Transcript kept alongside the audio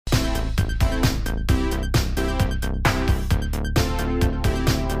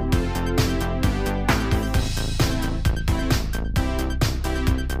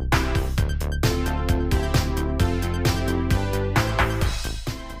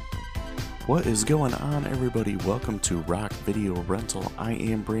What is going on, everybody? Welcome to Rock Video Rental. I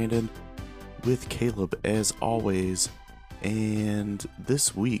am Brandon with Caleb as always, and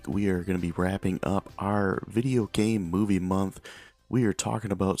this week we are going to be wrapping up our video game movie month. We are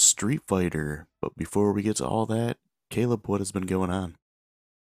talking about Street Fighter, but before we get to all that, Caleb, what has been going on?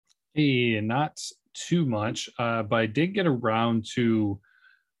 Hey, not too much, but I did get around to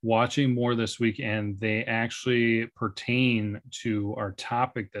watching more this week, and they actually pertain to our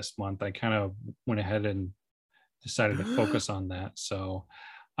topic this month. I kind of went ahead and decided to focus on that. So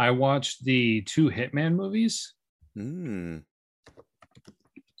I watched the two Hitman movies, Hmm.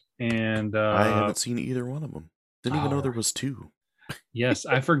 and I haven't seen either one of them. Didn't even know oh, there was two. yes,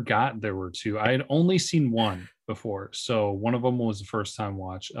 I forgot there were two. I had only seen one before, so one of them was the first time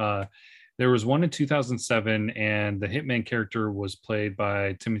watch. There was one in 2007, and the Hitman character was played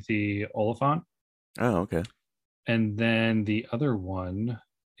by Timothy Oliphant. Oh, okay. And then the other one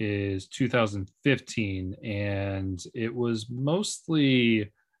is 2015, and it was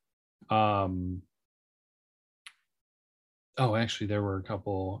mostly um oh, actually there were a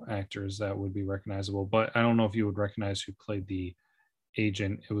couple actors that would be recognizable, but I don't know if you would recognize who played the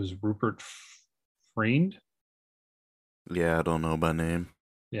agent. It was Rupert Friend. Yeah, I don't know by name.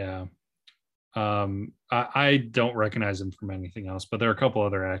 Yeah. I don't recognize him from anything else, but there are a couple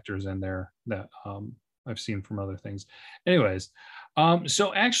other actors in there that I've seen from other things. Anyways,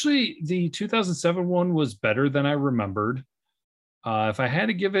 so actually the 2007 one was better than I remembered. If I had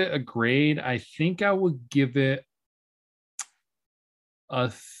to give it a grade, I think I would give it a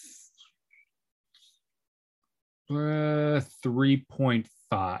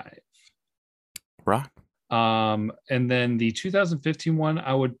 3.5. Rock? And then the 2015 one,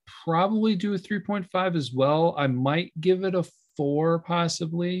 I would probably do a 3.5 as well. I might give it a 4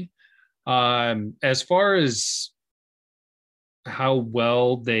 possibly. As far as how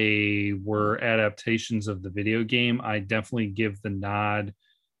well they were adaptations of the video game, I definitely give the nod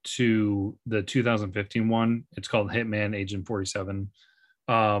to the 2015 one. It's called Hitman Agent 47.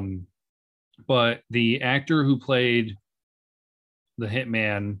 Um, but the actor who played the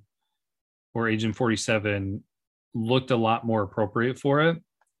Hitman or Agent 47 looked a lot more appropriate for it,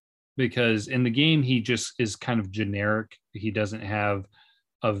 because in the game he just is kind of generic. He doesn't have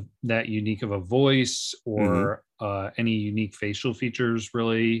of that unique of a voice Mm-hmm. or any unique facial features.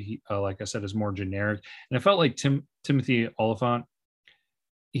 Really, like I said, is more generic. And I felt like Timothy Oliphant,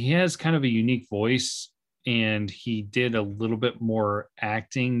 he has kind of a unique voice, and he did a little bit more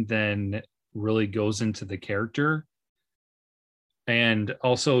acting than really goes into the character. And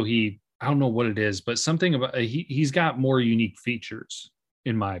also, I don't know what it is, but something about he's got more unique features,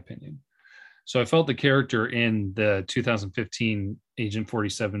 in my opinion. So I felt the character in the 2015 Agent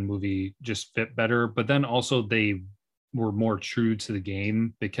 47 movie just fit better, but then also they were more true to the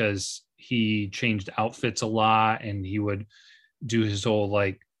game because he changed outfits a lot, and he would do his whole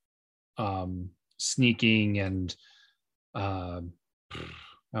like sneaking and uh,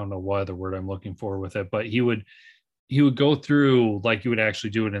 I don't know what other word I'm looking for with it, but he would go through like you would actually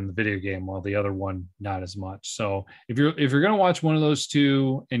do it in the video game, while the other one not as much. So if you're going to watch one of those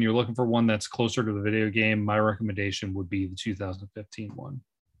two and you're looking for one that's closer to the video game, my recommendation would be the 2015 one.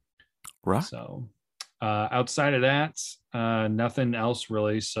 Rock? So outside of that, nothing else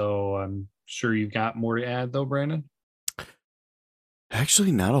really. So I'm sure you've got more to add though, Brandon.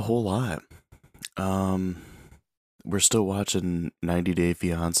 Actually, not a whole lot. Um, we're still watching 90 Day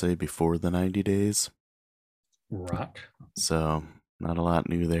Fiance before the 90 days, Rock. so not a lot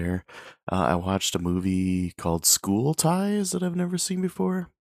new there. I watched a movie called School Ties that I've never seen before.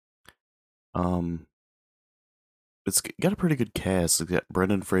 Um, it's got a pretty good cast. It's got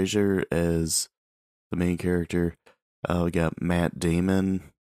Brendan Fraser as the main character. We got Matt Damon,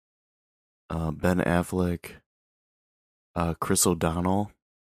 Ben Affleck, Chris O'Donnell.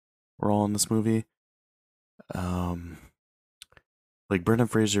 We're all in this movie. Um, like Brendan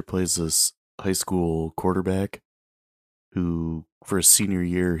Fraser plays this high school quarterback who, for his senior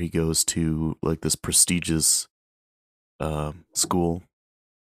year, he goes to like this prestigious school,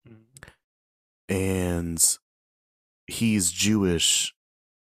 and he's Jewish,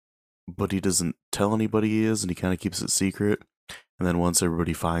 but he doesn't tell anybody he is, and he kind of keeps it secret. And then once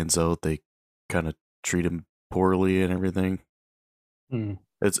everybody finds out, they kind of treat him poorly and everything. Mm.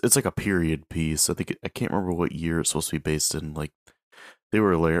 It's like a period piece. I think I can't remember what year it's supposed to be based in. Like they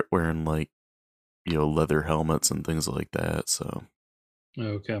were wearing like leather helmets and things like that. So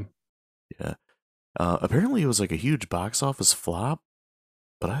Okay. yeah. Apparently, it was like a huge box office flop,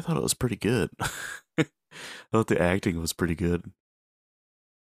 but I thought it was pretty good. I thought the acting was pretty good.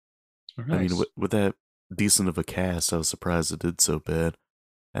 Oh, I mean, nice. with that decent of a cast, I was surprised it did so bad.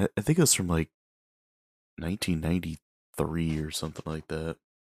 I think it was from like 1993 or something like that.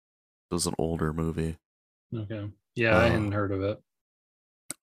 It was an older movie. Okay. Yeah, I Uh, hadn't heard of it.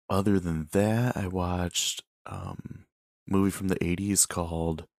 Other than that, I watched a movie from the 80s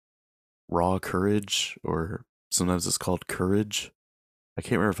called Raw Courage, or sometimes it's called Courage. I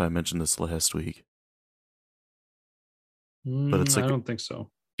can't remember if I mentioned this last week, but I don't think so.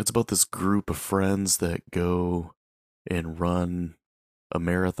 it's about this group of friends that go and run a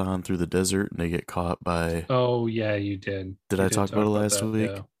marathon through the desert and they get caught by. Oh yeah, you did. Did You I did talk about talk it about last that.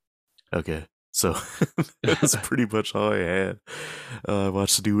 week? Yeah. Okay. So that's pretty much all I had. I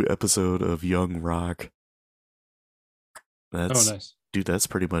watched a new episode of Young Rock. Oh, That's, nice. dude, that's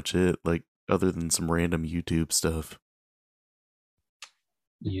pretty much it. Like, other than some random YouTube stuff.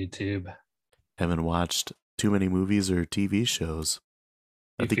 YouTube. Haven't watched too many movies or TV shows.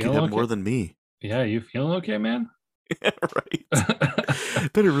 I You think you feeling have okay? more than me. Yeah, you feeling okay, man? Yeah,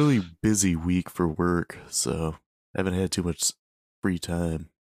 right. Been a really busy week for work, so I haven't had too much free time.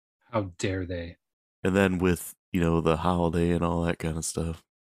 How dare they? And then with, the holiday and all that kind of stuff,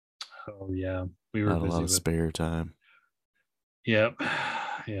 Oh yeah, we were not a lot busy of with. spare time. Yep.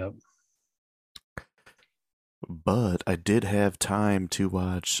 Yep. But I did have time to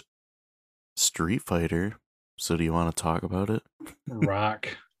watch Street Fighter. So do you want to talk about it? Rock.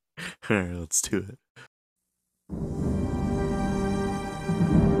 All right, let's do it.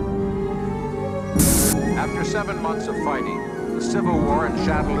 After 7 months of fighting, the civil war in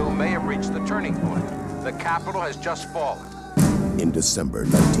Shadaloo may have reached the turning point. The capital has just fallen. In December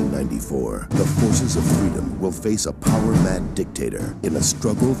 1994, the forces of freedom will face a power-mad dictator in a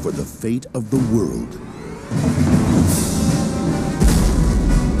struggle for the fate of the world.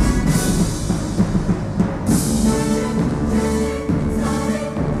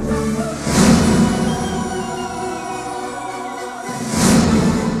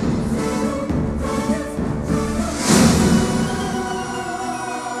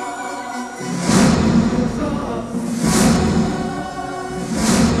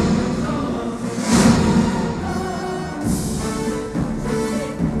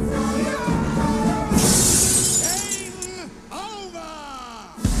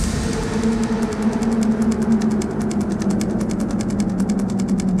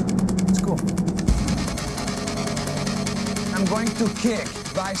 I'm going to kick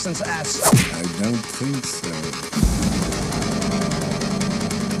Bison's ass. I don't think so.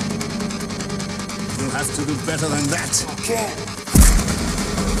 You'll have to do better than that. Okay.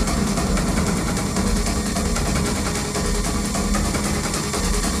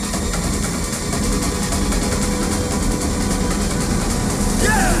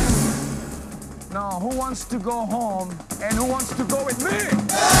 Now, who wants to go home and who wants to go with me?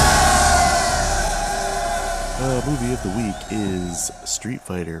 Movie of the week is Street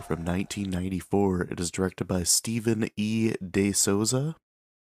Fighter from 1994. It is directed by Stephen E. De Souza.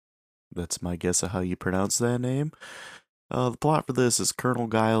 That's my guess of how you pronounce that name. The plot for this is Colonel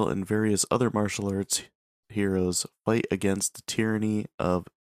Guile and various other martial arts heroes fight against the tyranny of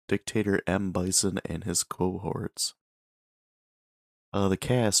dictator M. Bison and his cohorts. The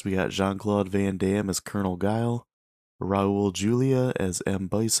cast, we got Jean-Claude Van Damme as Colonel Guile, Raul Julia as M.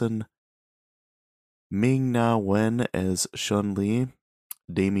 Bison, Ming-Na Wen as Chun-Li,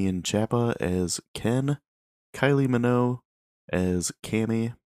 Damian Chapa as Ken, Kylie Minogue as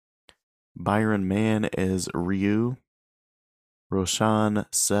Cammy, Byron Mann as Ryu, Roshan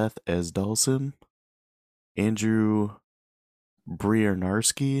Seth as Dawson, Andrew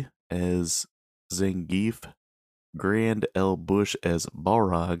Briarnarski as Zangief, Grand L. Bush as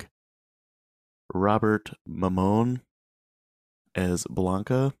Balrog, Robert Mamone as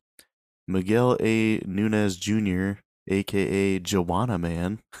Blanca, Miguel A. Nunez Jr., aka Joanna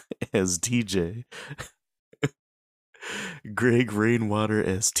Man, as DJ, Greg Rainwater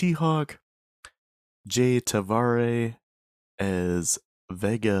as T-Hawk, Jay Tavare as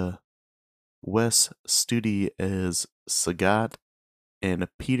Vega, Wes Studi as Sagat, and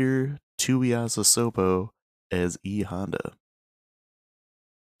Peter Tuiasa Sopo as E Honda.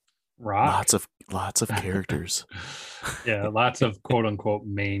 Rock. Lots of characters. Yeah, lots of quote unquote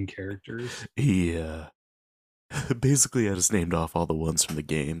main characters. Yeah. Basically, I just named off all the ones from the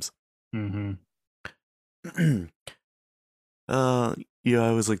games. Mm-hmm. I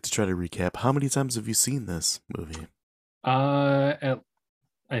always like to try to recap. How many times have you seen this movie? I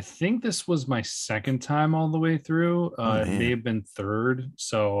think this was my second time all the way through. It may have been third,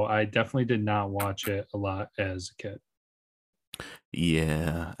 so I definitely did not watch it a lot as a kid.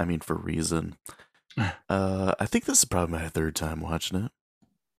 Yeah, I mean, for reason. I think this is probably my third time watching it.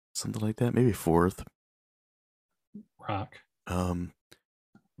 Something like that, maybe fourth. Rock.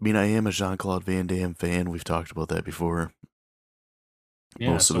 I mean, I am a Jean-Claude Van Damme fan. We've talked about that before.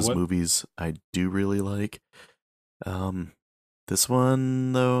 Yeah. Most of So his what? movies I do really like. Um, this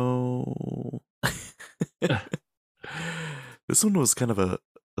one though, this one was kind of a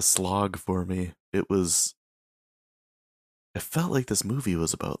slog for me. I felt like this movie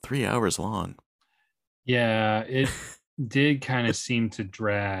was about 3 hours long. Yeah, it did kind of seem to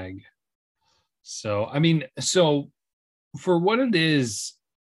drag. So I mean, so for what it is,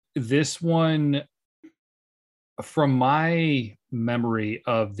 this one, from my memory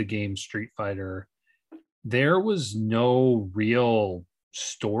of the game Street Fighter, there was no real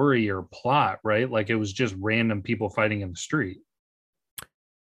story or plot, right? Like it was just random people fighting in the street.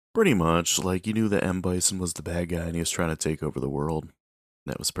 Pretty much, like you knew that M. Bison was the bad guy and he was trying to take over the world.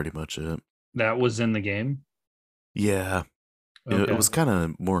 That was pretty much it. That was in the game. Yeah, Okay. it was kind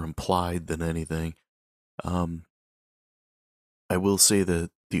of more implied than anything. Um, I will say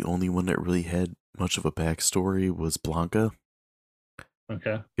that the only one that really had much of a backstory was Blanca.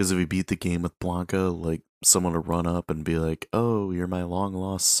 Okay. Because if you beat the game with Blanca, like someone would run up and be like, "Oh, you're my long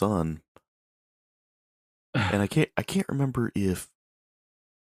lost son," and I can't remember if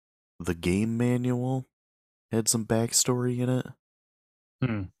the game manual had some backstory in it.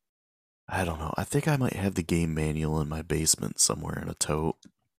 Hmm. I don't know. I think I might have the game manual in my basement somewhere in a tote.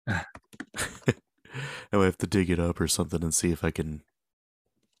 I might have to dig it up or something and see if I can.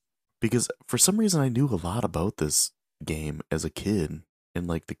 Because for some reason I knew a lot about this game as a kid and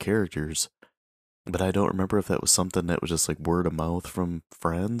like the characters, but I don't remember if that was something that was just like word of mouth from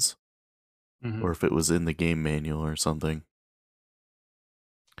friends Mhm. or if it was in the game manual or something.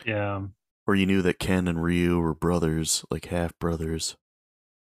 Yeah. Or you knew that Ken and Ryu were brothers, like half brothers.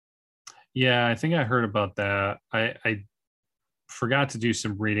 Yeah, I think I heard about that. I forgot to do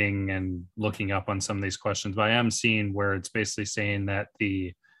some reading and looking up on some of these questions, but I am seeing where it's basically saying that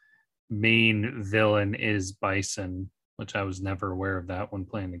the main villain is Bison, which I was never aware of that when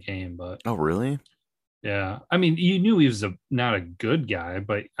playing the game. But Oh, really? yeah, I mean, you knew he was not a good guy,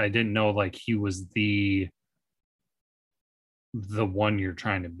 but I didn't know like he was the one you're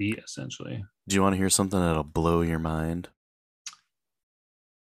trying to beat, essentially. Do you want to hear something that'll blow your mind?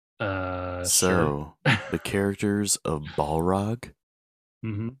 Sure. So, the characters of Balrog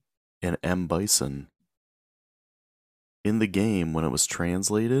Hmm. and M. Bison in the game, when it was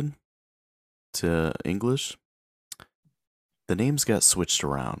translated to English, the names got switched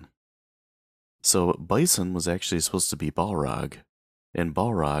around. So Bison was actually supposed to be Balrog, and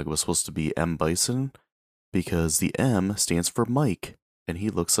Balrog was supposed to be M. Bison because the M stands for Mike, and he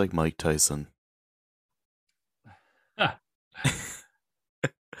looks like Mike Tyson.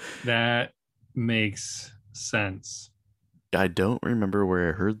 That makes sense. I don't remember where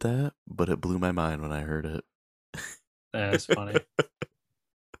I heard that, but it blew my mind when I heard it. That's funny.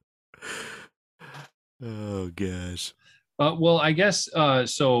 Oh gosh. Well, I guess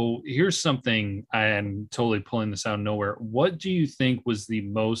so. Here's something I am totally pulling this out of nowhere. What do you think was the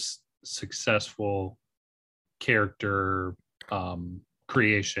most successful character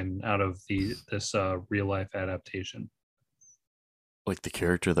creation out of this real life adaptation? Like the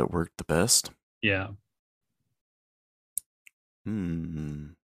character that worked the best? Yeah.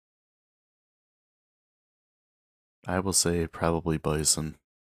 I will say probably Bison.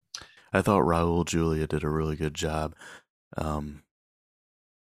 I thought Raul Julia did a really good job.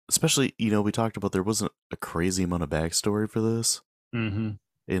 Especially, we talked about there wasn't a crazy amount of backstory for this. Mm-hmm.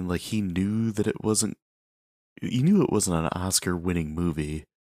 And like he knew that he knew it wasn't an Oscar winning movie.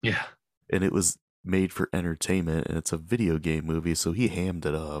 Yeah. And it was made for entertainment and it's a video game movie, so he hammed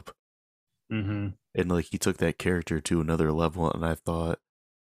it up. Mm-hmm. And like he took that character to another level, and I thought,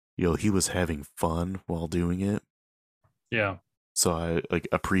 he was having fun while doing it. Yeah. So I like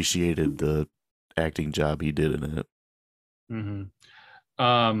appreciated the acting job he did in it.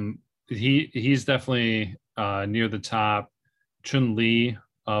 Mm-hmm. He's definitely near the top. Chun-Li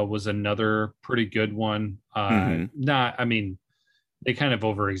was another pretty good one. Not, I mean, they kind of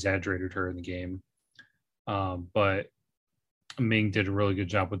over exaggerated her in the game, but Ming did a really good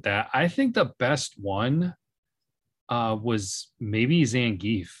job with that. I think the best one was maybe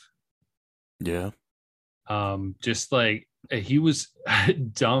Zangief. Yeah. Just like he was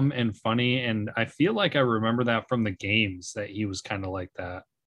dumb and funny, and I feel like I remember that from the games that he was kind of like that.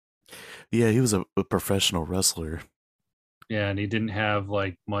 Yeah, he was a professional wrestler. Yeah, and he didn't have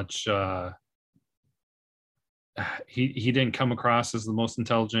like much he didn't come across as the most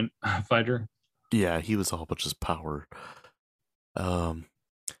intelligent fighter. Yeah, he was all about just power.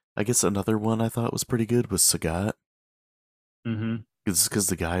 I guess another one I thought was pretty good was Sagat. Mm-hmm. It's because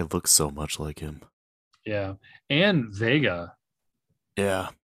the guy looks so much like him. Yeah, and Vega. Yeah,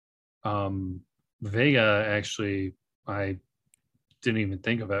 Vega actually, I didn't even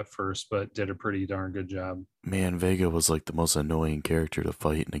think of at first, but did a pretty darn good job. Man, Vega was like the most annoying character to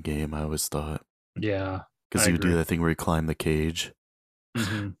fight in a game, I always thought. Yeah, Because I he would do agree. that thing where he climbed the cage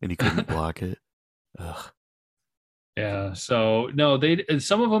Mhm. and he couldn't block it. Ugh. Yeah. So no,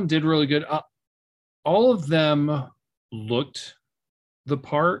 some of them did really good. All of them looked the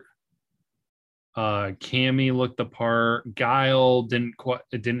part. Cammy looked the part. Guile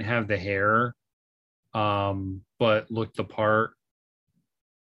didn't have the hair, but looked the part.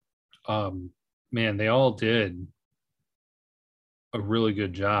 Man, they all did a really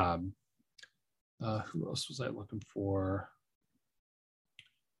good job. Who else was I looking for?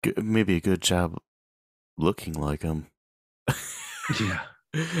 Maybe a good job looking like him. Yeah.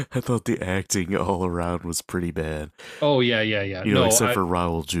 I thought the acting all around was pretty bad. Oh yeah. You know, except for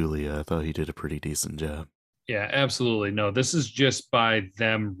Raul Julia, I thought he did a pretty decent job. Yeah, absolutely. No, this is just by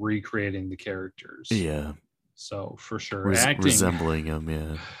them recreating the characters. Yeah. So for sure, resembling him,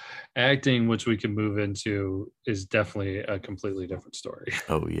 yeah. Acting, which we can move into, is definitely a completely different story.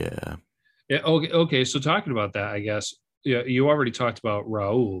 Oh yeah. Yeah. Okay. So talking about that, I guess you already talked about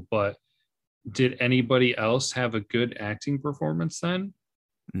Raul, but did anybody else have a good acting performance then?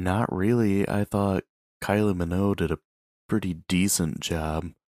 Not really. I thought Kylie Minogue did a pretty decent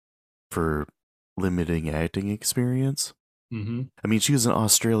job for limiting acting experience. Mm-hmm. I mean, she was an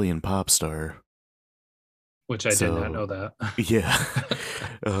Australian pop star. Which I did not know that.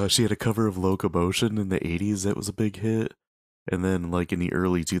 Yeah. She had a cover of Locomotion in the 80s that was a big hit. And then, like, in the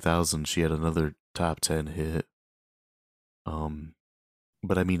early 2000s, she had another top 10 hit.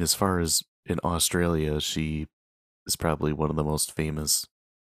 But I mean, as far as in Australia, she is probably one of the most famous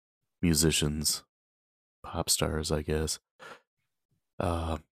musicians, pop stars, I guess.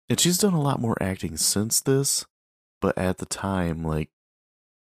 And she's done a lot more acting since this, but at the time, like,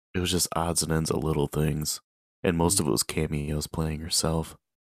 it was just odds and ends of little things. And most of it was cameos playing herself.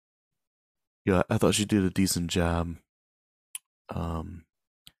 Yeah, I thought she did a decent job.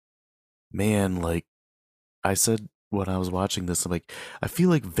 Man, like, I said when I was watching this, I'm like, I feel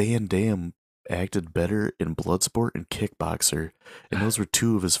like Van Damme acted better in Bloodsport and Kickboxer, and those were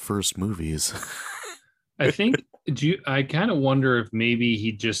two of his first movies. I think I kind of wonder if maybe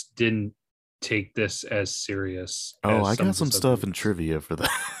he just didn't take this as serious. Oh, as I some got of some his stuff other in trivia for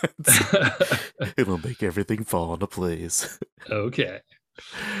that. It'll make everything fall into place. Okay.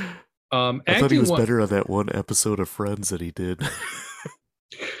 I thought he acting was better on that one episode of Friends that he did.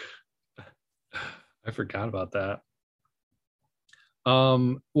 I forgot about that.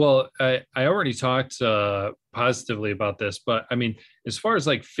 Well, I already talked positively about this, but I mean, as far as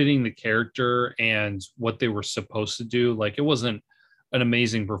like fitting the character and what they were supposed to do, like it wasn't an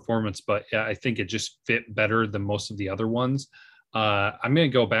amazing performance, but yeah, I think it just fit better than most of the other ones. I'm gonna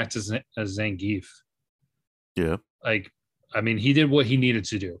go back to Zangief. Yeah. Like, I mean, he did what he needed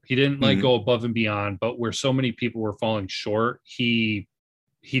to do. He didn't like Mhm. go above and beyond, but where so many people were falling short, he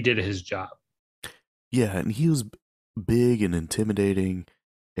did his job. Yeah, and he was big and intimidating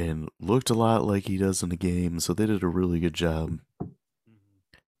and looked a lot like he does in the game, so they did a really good job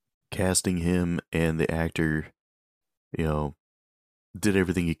casting him, and the actor, you know, did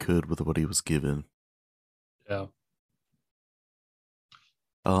everything he could with what he was given. Yeah.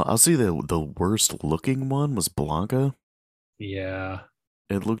 I'll say the worst looking one was Blanca. Yeah.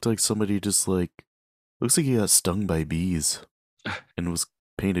 It looked like somebody just like, looks like he got stung by bees and was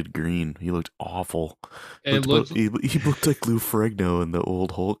painted green. He looked awful. He looked like Lou Ferrigno in the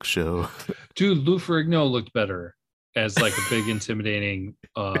old Hulk show. Dude, Lou Ferrigno looked better as like a big intimidating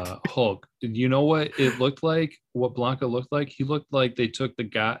Hulk. You know what it looked like? What Blanca looked like? He looked like they took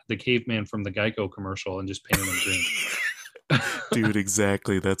the caveman from the Geico commercial and just painted him green. Dude,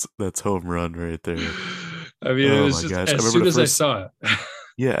 exactly. That's home run right there. I mean, it Oh was my just gosh. as soon as I saw it.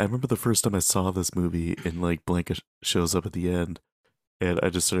 Yeah, I remember the first time I saw this movie and like Blanca shows up at the end, and I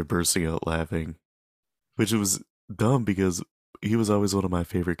just started bursting out laughing, which was dumb because he was always one of my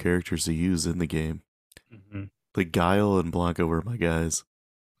favorite characters to use in the game. Mm-hmm. Like Guile and Blanca were my guys.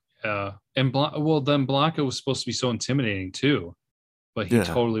 Yeah, and then Blanca was supposed to be so intimidating too, but he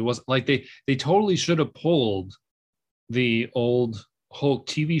totally wasn't. Like they totally should have pulled the old Hulk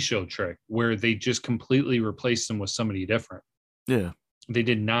TV show trick where they just completely replaced him with somebody different. Yeah. They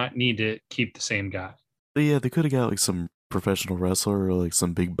did not need to keep the same guy. But yeah, they could have got like some professional wrestler or like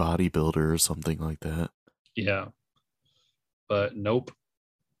some big bodybuilder or something like that. Yeah. But nope.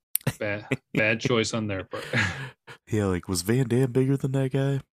 Bad choice on their part. Yeah, like was Van Damme bigger than that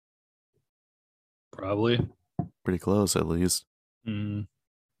guy? Probably. Pretty close at least. Mm.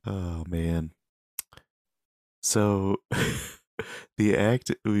 Oh man. So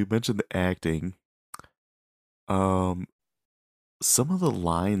We mentioned the acting. Some of the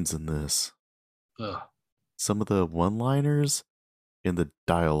lines in this, Ugh. some of the one-liners in the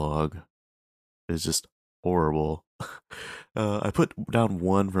dialogue is just horrible. I put down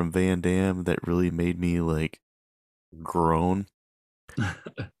one from Van Damme that really made me like groan.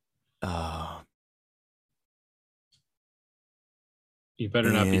 You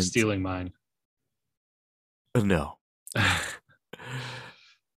better not be And- stealing mine. No.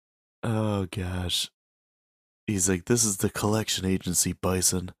 Oh gosh. He's like, this is the collection agency,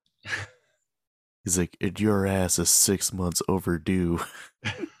 Bison. He's like, and your ass is 6 months overdue.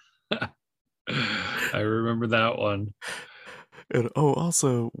 I remember that one. And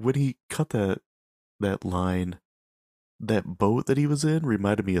also, when he cut that line, that boat that he was in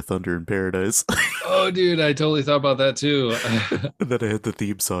reminded me of Thunder in Paradise. Oh, dude, I totally thought about that too. And then I had the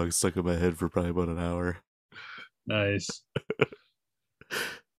theme song stuck in my head for probably about an hour. Nice.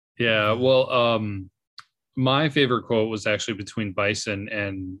 Yeah, well, my favorite quote was actually between Bison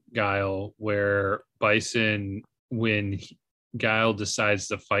and Guile, where Bison, when Guile decides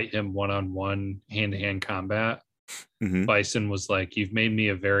to fight him one-on-one, hand-to-hand combat, Mhm. Bison was like, "You've made me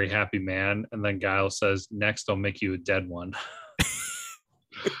a very happy man," and then Guile says, "Next, I'll make you a dead one."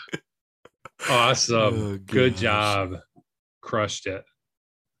 Awesome. Oh, Good gosh. job. Crushed it.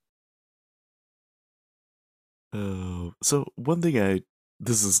 Oh, so one thing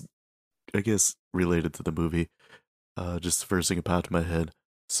this is, I guess, related to the movie. Just the first thing that popped in my head.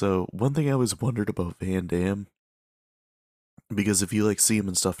 So one thing I always wondered about Van Damme, because if you like see him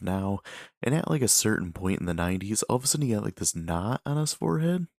and stuff now, and at like a certain point in the 90s, all of a sudden he got like this knot on his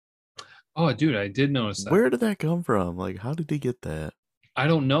forehead. Oh, dude, I did notice that. Where did that come from? Like, how did he get that? I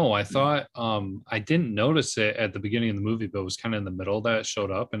don't know. I thought I didn't notice it at the beginning of the movie, but it was kind of in the middle that it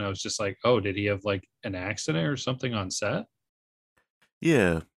showed up, and I was just like, "Oh, did he have like an accident or something on set?"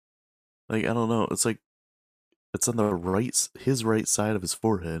 Yeah, like I don't know. It's like it's on his right side of his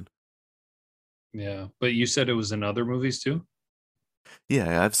forehead. Yeah, but you said it was in other movies too.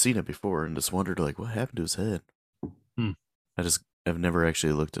 Yeah, I've seen it before and just wondered like what happened to his head. Hmm. I've never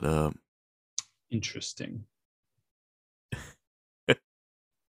actually looked it up. Interesting.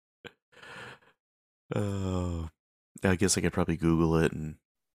 I guess I could probably Google it and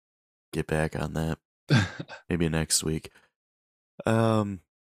get back on that maybe next week. I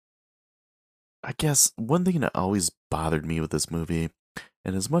guess one thing that always bothered me with this movie,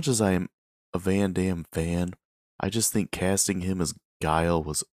 and as much as I am a Van Damme fan, I just think casting him as Guile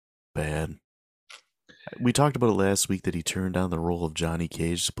was bad. We talked about it last week that he turned down the role of Johnny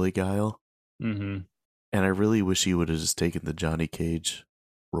Cage to play Guile, Mm-hmm. and I really wish he would have just taken the Johnny Cage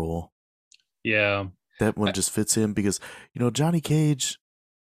role. Yeah. That one just fits him because, Johnny Cage,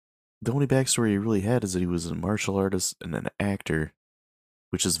 the only backstory he really had is that he was a martial artist and an actor,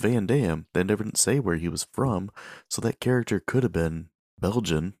 which is Van Damme. They never didn't say where he was from, so that character could have been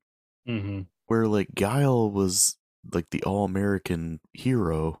Belgian, Mm-hmm. where like Guile was like the all-American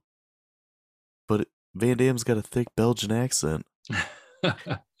hero, but Van Damme's got a thick Belgian accent.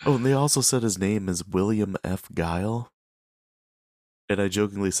 Oh, and they also said his name is William F. Guile. And I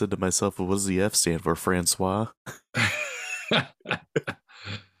jokingly said to myself, well, what does the F stand for? Francois?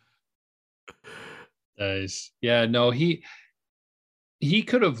 Nice. Yeah, no, he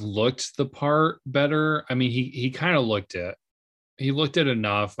could have looked the part better. I mean, he kind of looked it. He looked it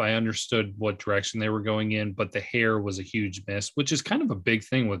enough. I understood what direction they were going in, but the hair was a huge miss, which is kind of a big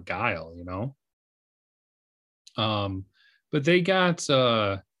thing with Guile, But they got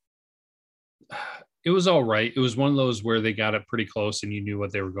it was all right. It was one of those where they got it pretty close and you knew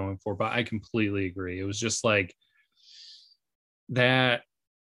what they were going for, but I completely agree. It was just like that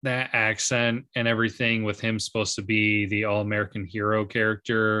accent and everything with him supposed to be the all-American hero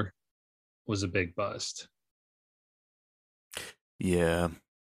character was a big bust. Yeah.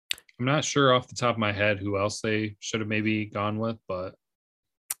 I'm not sure off the top of my head who else they should have maybe gone with, but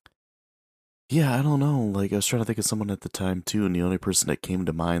yeah, I don't know. Like, I was trying to think of someone at the time, too, and the only person that came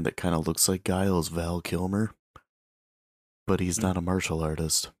to mind that kind of looks like Guile is Val Kilmer. But he's not a martial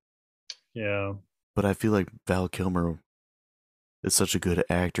artist. yeah. But I feel like Val Kilmer is such a good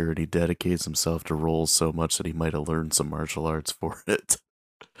actor, and he dedicates himself to roles so much that he might have learned some martial arts for it.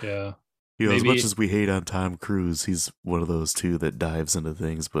 Yeah. As much as we hate on Tom Cruise, he's one of those, too, that dives into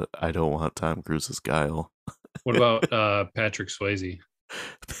things, but I don't want Tom Cruise as Guile. What about Patrick Swayze?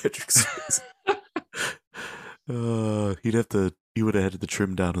 Patrick Swayze. He would have had to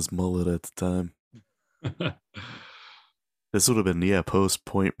trim down his mullet at the time. This would have been, post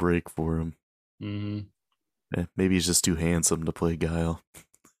Point Break for him. Mm-hmm. Maybe he's just too handsome to play Guile.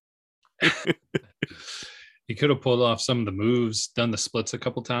 He could have pulled off some of the moves, done the splits a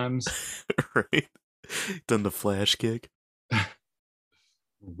couple times. Right? Done the flash kick.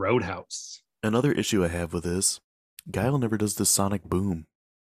 Roadhouse. Another issue I have with this, Guile never does the sonic boom.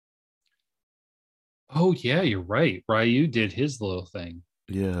 Oh yeah, you're right. Ryu did his little thing.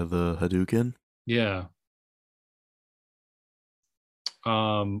 Yeah, the Hadouken. Yeah.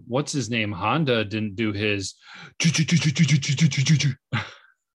 What's his name? Honda didn't do his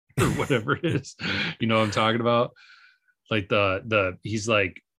or whatever it is. You know what I'm talking about? Like the he's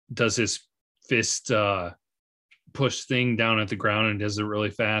like does his fist push thing down at the ground and does it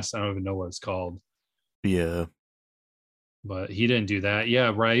really fast. I don't even know what it's called. Yeah. But he didn't do that.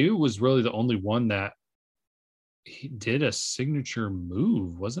 Yeah, Ryu was really the only one that he did a signature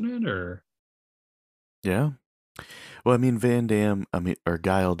move, wasn't it? Or Yeah. Well, I mean, Van Damme, or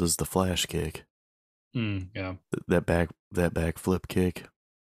Guile does the flash kick. yeah. That back flip kick.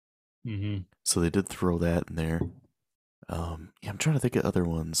 Mm-hmm. So they did throw that in there. Yeah, I'm trying to think of other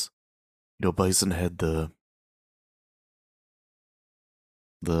ones. You know, Bison had the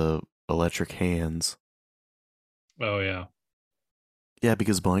electric hands. Oh yeah. Yeah,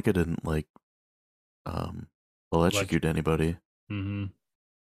 because Blanca didn't electrocute anybody. Mm-hmm.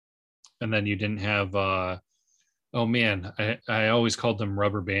 And then you didn't have oh man, I always called them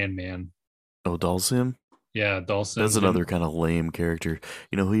Rubber Band Man. Oh, Dhalsim? Yeah, Dawson. That's another kind of lame character.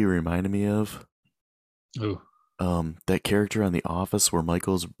 You know who he reminded me of? Ooh. That character on The Office where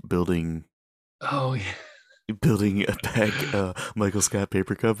Michael's building Oh yeah. a back Michael Scott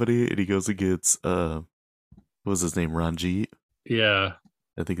Paper Company, and he goes and gets what was his name? Ranjit? Yeah.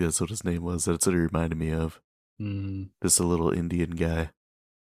 I think that's what his name was. That's what it reminded me of. Just a little Indian guy.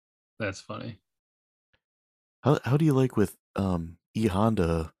 That's funny. How do you like with E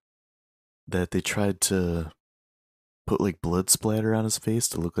Honda that they tried to put like blood splatter on his face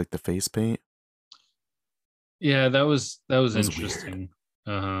to look like the face paint? Yeah, that was was interesting.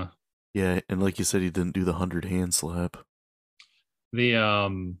 Uh-huh. Yeah, and like you said, he didn't do the 100 hand slap. The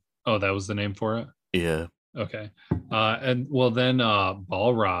oh, that was the name for it? Yeah. Okay. And well then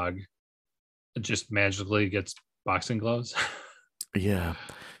Balrog just magically gets boxing gloves. Yeah.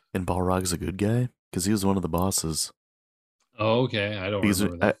 And Balrog's a good guy because he was one of the bosses. Oh, okay. I don't Because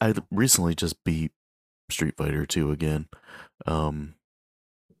remember that. I recently just beat Street Fighter 2 again.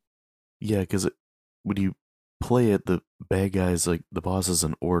 Yeah, because when you play it, the bad guys, like the bosses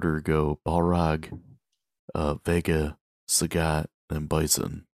in order, go Balrog, Vega, Sagat, and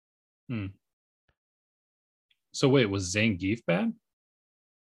Bison. So wait, was Zangief bad?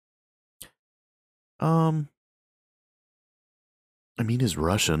 I mean, he's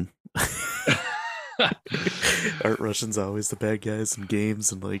Russian. Aren't Russians always the bad guys in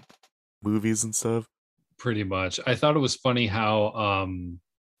games and like movies and stuff? Pretty much. I thought it was funny how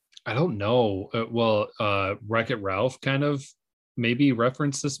I don't know. Wreck-It Ralph kind of maybe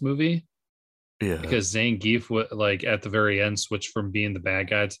referenced this movie. Yeah. Because Zangief would like at the very end switched from being the bad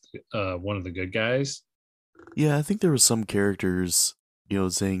guy to one of the good guys. Yeah, I think there were some characters, you know,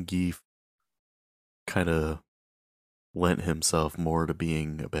 Zangief kind of lent himself more to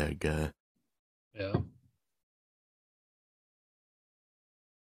being a bad guy. Yeah.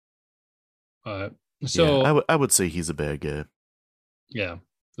 So yeah, I would say he's a bad guy. Yeah,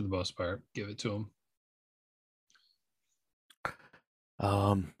 for the most part, give it to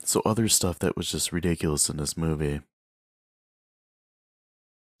him. So other stuff that was just ridiculous in this movie.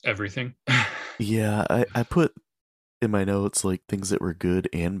 Everything. Yeah, I put in my notes like things that were good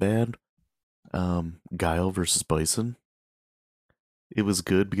and bad. Guile versus Bison. It was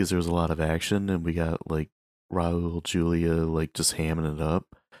good because there was a lot of action and we got like Raul Julia like just hamming it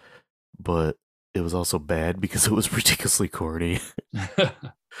up. But it was also bad because it was ridiculously corny.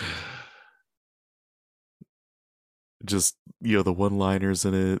 Just, you know, the one-liners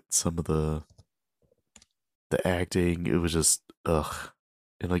in it, some of the acting, it was just ugh.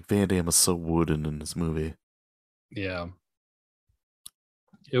 And like Van Damme was so wooden in this movie. Yeah.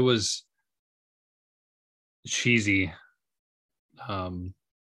 It was cheesy.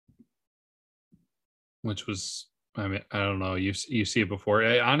 Which was, I mean, I don't know. You see it before.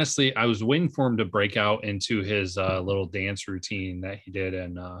 Honestly, I was waiting for him to break out into his little dance routine that he did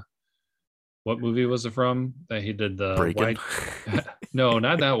in what movie was it from? That he did the Breaking? No,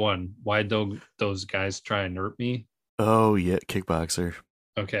 not that one. Why don't those guys try and hurt me? Oh yeah, Kickboxer.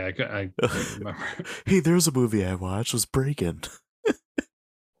 Okay, I remember. Hey, there's a movie I watched was Breaking.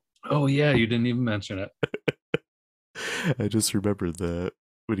 Oh yeah, you didn't even mention it. I just remembered that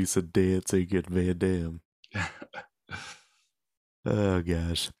when he said dancing and Van Damme. Oh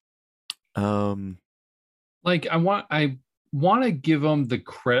gosh. Like I want to give him the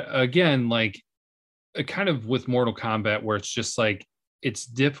credit again. Like kind of with Mortal Kombat, where it's just like it's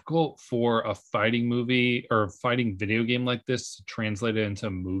difficult for a fighting movie or a fighting video game like this to translate it into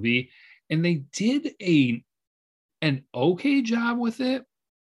a movie, and they did an okay job with it,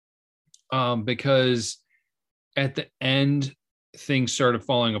 because at the end things started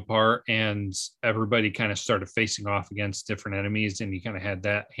falling apart and everybody kind of started facing off against different enemies, and you kind of had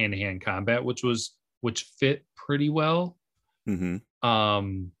that hand-to-hand combat, which fit pretty well.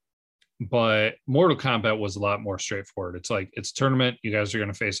 But Mortal Kombat was a lot more straightforward. It's like, it's a tournament, you guys are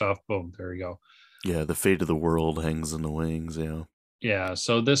going to face off, boom, there you go. Yeah, the fate of the world hangs in the wings. Yeah,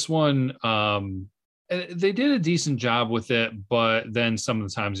 so this one, they did a decent job with it, but then some of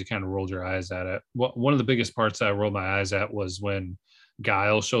the times you kind of rolled your eyes at it. One of the biggest parts that I rolled my eyes at was when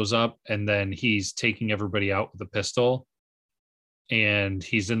Guile shows up and then he's taking everybody out with a pistol, and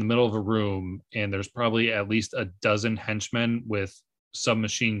he's in the middle of a room and there's probably at least a dozen henchmen with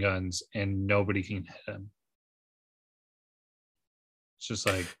submachine guns and nobody can hit him. It's just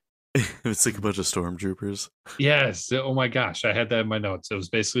like, it's like a bunch of stormtroopers. Yes. Oh my gosh, I had that in my notes. It was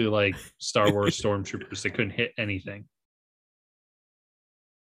basically like Star Wars stormtroopers. They couldn't hit anything.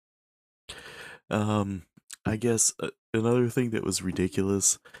 I guess another thing that was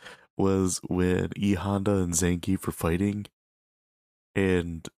ridiculous was when E Honda and Zangief were fighting,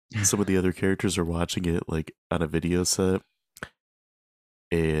 and some of the other characters are watching it like on a video set,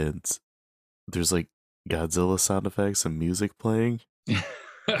 and there's like Godzilla sound effects and music playing.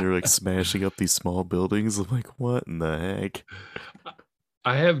 They're like smashing up these small buildings. I'm like, what in the heck?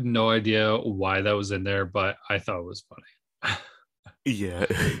 I have no idea why that was in there, but I thought it was funny. Yeah.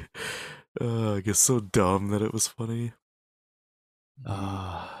 I guess so dumb that it was funny.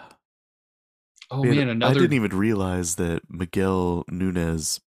 Oh man, I didn't even realize that Miguel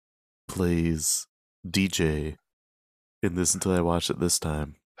Nunez plays DJ in this until I watched it this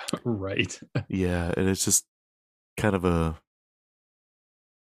time. Right. Yeah, and it's just he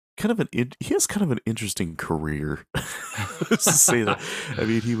has kind of an interesting career. Let's just say that. I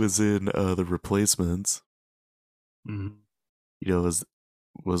mean, he was in The Replacements. Mm-hmm. You know,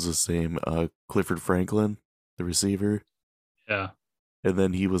 was the same Clifford Franklin, the receiver. Yeah. And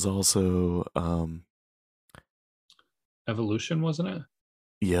then he was also Evolution, wasn't it?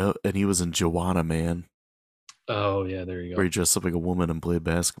 Yeah, and he was in Joanna Man. Oh yeah, there you go. Where he dressed up like a woman and played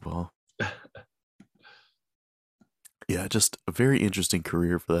basketball. Yeah, just a very interesting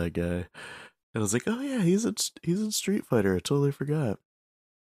career for that guy. And I was like, oh yeah, he's in Street Fighter. I totally forgot.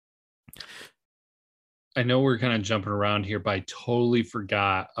 I know we're kind of jumping around here, but I totally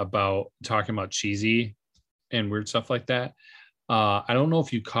forgot about talking about cheesy and weird stuff like that. I don't know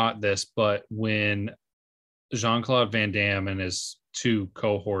if you caught this, but when Jean-Claude Van Damme and his two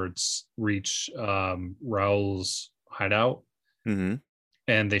cohorts reach Raul's hideout, mm-hmm.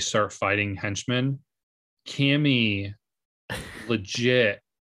 and they start fighting henchmen, Cammy legit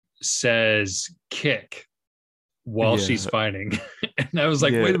says kick while she's fighting. And I was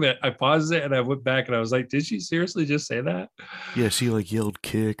like, wait a minute. I paused it and I went back and I was like, did she seriously just say that? Yeah, she like yelled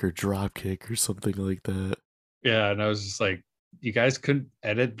kick or drop kick or something like that. Yeah, and I was just like, you guys couldn't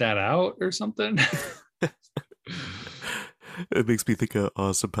edit that out or something? It makes me think of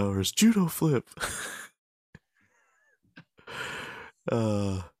Austin Powers judo flip.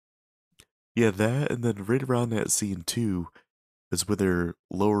 Yeah, that, and then right around that scene too is where they're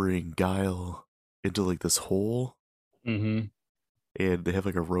lowering Guile into like this hole. Mm-hmm. And they have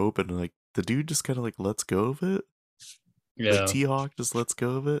like a rope, and like the dude just kind of like lets go of it. Yeah, like T-Hawk just lets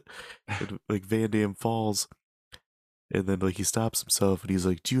go of it, and like Van Damme falls, and then like he stops himself, and he's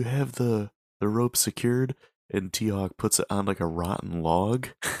like, "Do you have the rope secured?" And T-Hawk puts it on like a rotten log.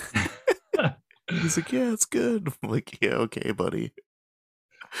 He's like, "Yeah, it's good." I'm like, "Yeah, okay, buddy."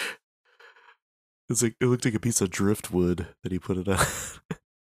 It's like it looked like a piece of driftwood that he put it on.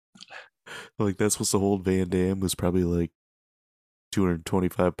 Like that's supposed to hold Van Damme, who's probably like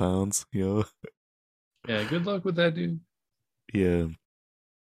 225 pounds, you know? Yeah, good luck with that, dude. Yeah.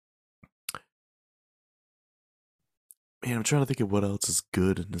 Man, I'm trying to think of what else is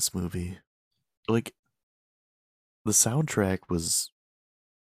good in this movie. Like, the soundtrack was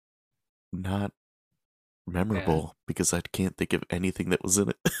not memorable because I can't think of anything that was in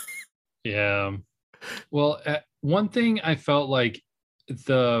it. Yeah. Well, one thing I felt like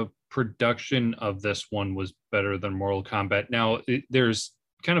the production of this one was better than Mortal Kombat. Now, there's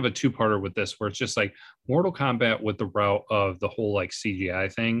kind of a two-parter with this where it's just like Mortal Kombat with the route of the whole like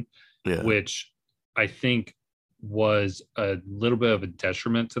CGI thing, which I think was a little bit of a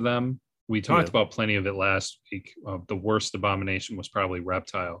detriment to them. We talked about plenty of it last week. The worst abomination was probably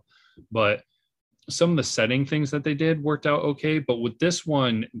Reptile, but some of the setting things that they did worked out okay, but with this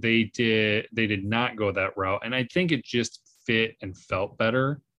one they did not go that route, and I think it just fit and felt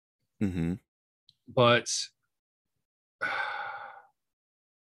better. Mm-hmm. But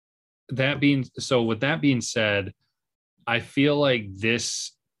with that being said, I feel like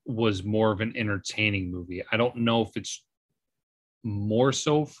this was more of an entertaining movie. I don't know if it's more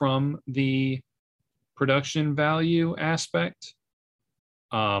so from the production value aspect,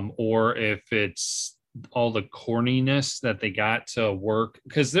 or if it's all the corniness that they got to work,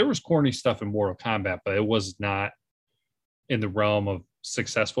 because there was corny stuff in Mortal Kombat, but it was not in the realm of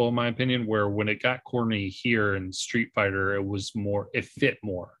successful, in my opinion, where when it got corny here in Street Fighter, it fit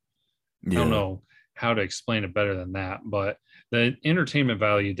more. Yeah. I don't know how to explain it better than that, but the entertainment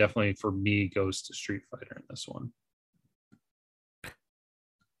value definitely for me goes to Street Fighter in this one.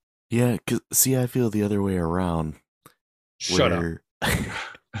 Yeah, 'cause, see, I feel the other way around. Shut up.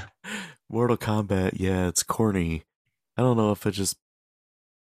 Mortal Kombat, yeah, it's corny. I don't know if it just...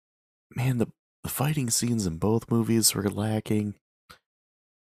 Man, the fighting scenes in both movies were lacking.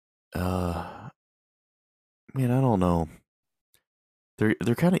 Man, I don't know.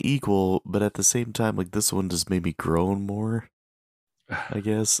 They're kind of equal, but at the same time, like, this one just made me groan more, I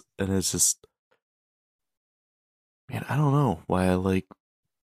guess. And it's just... Man, I don't know why I like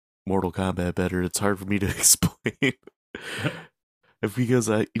Mortal Kombat better. It's hard for me to explain. Because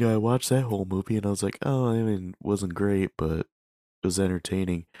I watched that whole movie and I was like, oh, I mean, it wasn't great, but it was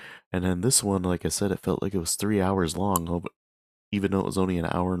entertaining. And then this one, like I said, it felt like it was 3 hours long, even though it was only an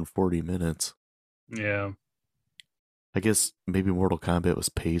hour and 40 minutes. Yeah. I guess maybe Mortal Kombat was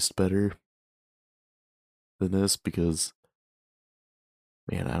paced better than this because,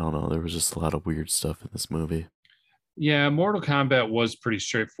 man, I don't know. There was just a lot of weird stuff in this movie. Yeah, Mortal Kombat was pretty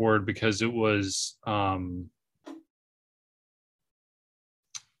straightforward because it was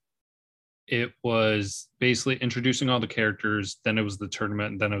basically introducing all the characters, then it was the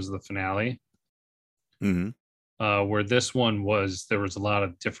tournament, and then it was the finale. Mm-hmm. Where this one there was a lot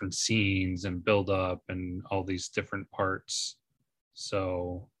of different scenes and build up and all these different parts.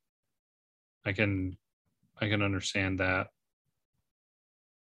 So I can understand that.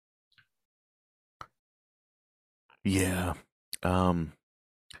 Yeah.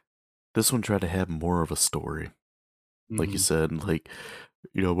 This one tried to have more of a story. Like you said, like,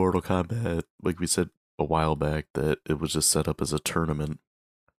 Mortal Kombat, like we said a while back, that it was just set up as a tournament.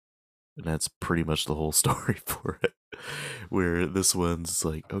 And that's pretty much the whole story for it. Where this one's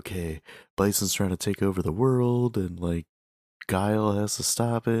like, okay, Bison's trying to take over the world, and like Guile has to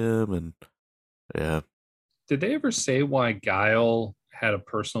stop him, and yeah. Did they ever say why Guile had a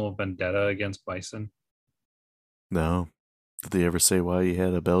personal vendetta against Bison? No. Did they ever say why he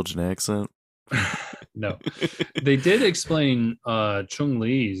had a Belgian accent? No. They did explain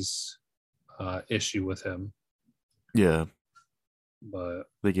Chun-Li's issue with him. Yeah. But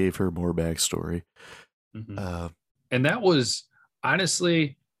they gave her more backstory. Mm-hmm. And that was,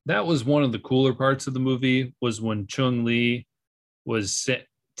 honestly, that was one of the cooler parts of the movie, was when Chun-Li was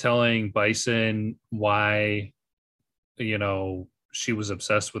telling Bison why, she was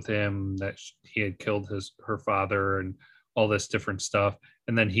obsessed with him, that he had killed her father and all this different stuff.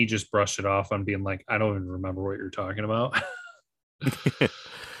 And then he just brushed it off on being like, I don't even remember what you're talking about.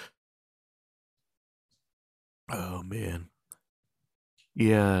 Oh, man.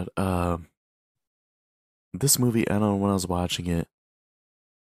 Yeah, this movie, I don't know, when I was watching it,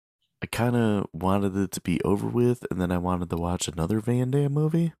 I kind of wanted it to be over with, and then I wanted to watch another Van Damme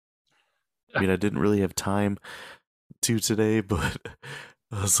movie. I mean, I didn't really have time to today, but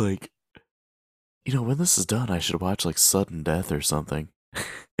I was like, when this is done, I should watch like Sudden Death or something.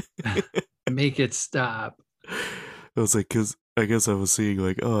 Make it stop. I was like, because I guess I was seeing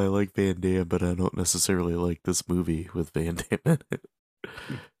like, oh, I like Van Damme, but I don't necessarily like this movie with Van Damme in it.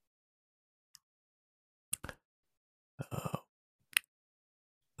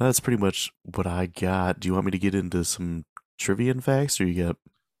 That's pretty much what I got. Do you want me to get into some trivia and facts, or you got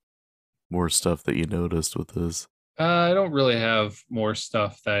more stuff that you noticed with this? I don't really have more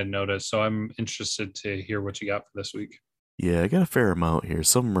stuff that I noticed, so I'm interested to hear what you got for this week. Yeah, I got a fair amount here.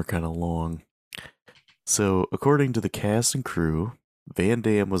 Some of them are kind of long. So, according to the cast and crew, Van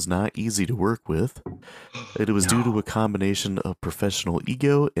Damme was not easy to work with. It was due to a combination of professional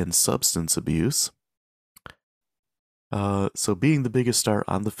ego and substance abuse. So being the biggest star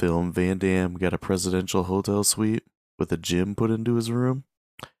on the film, Van Damme got a presidential hotel suite with a gym put into his room.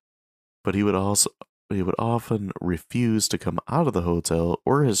 But he would often refuse to come out of the hotel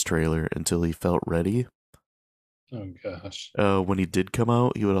or his trailer until he felt ready. Oh gosh. When he did come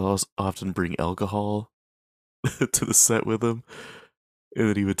out, he would also often bring alcohol to the set with him. And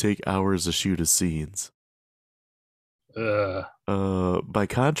then he would take hours to shoot his scenes. By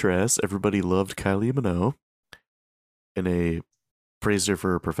contrast, everybody loved Kylie Minogue, and they praised her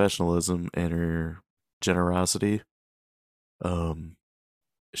for her professionalism and her generosity.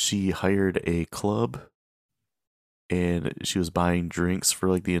 She hired a club, and she was buying drinks for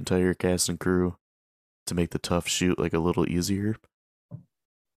like the entire cast and crew to make the tough shoot like a little easier.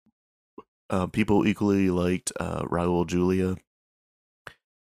 People equally liked Raul Julia,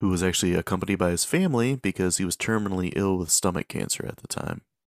 who was actually accompanied by his family because he was terminally ill with stomach cancer at the time.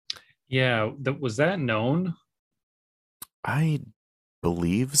 Yeah, was that known? I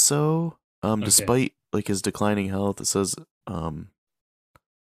believe so. Despite like his declining health, it says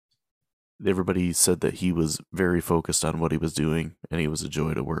everybody said that he was very focused on what he was doing and he was a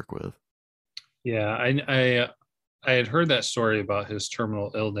joy to work with. Yeah, I had heard that story about his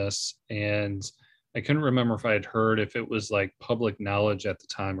terminal illness, and I couldn't remember if I had heard if it was like public knowledge at the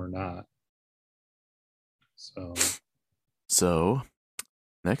time or not. So,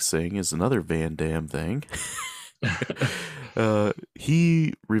 next thing is another Van Damme thing.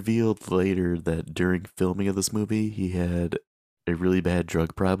 He revealed later that during filming of this movie, he had a really bad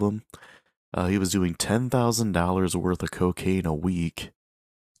drug problem. He was doing $10,000 worth of cocaine a week.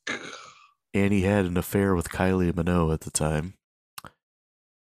 And he had an affair with Kylie Minogue at the time.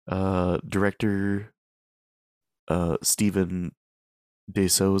 Director Steven De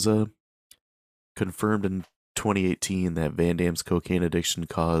Souza confirmed in 2018 that Van Damme's cocaine addiction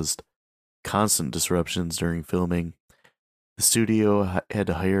caused constant disruptions during filming. The studio had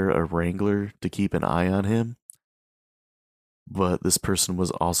to hire a wrangler to keep an eye on him, but this person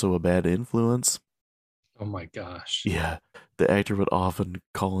was also a bad influence. Oh my gosh. Yeah, the actor would often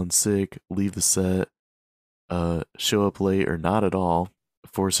call in sick, leave the set, show up late or not at all,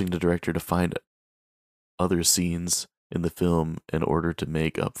 forcing the director to find other scenes in the film in order to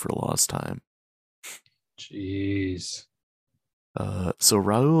make up for lost time. Jeez. So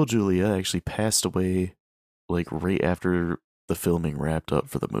Raul Julia actually passed away like right after the filming wrapped up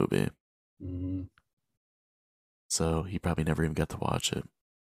for the movie. Mm-hmm. So he probably never even got to watch it.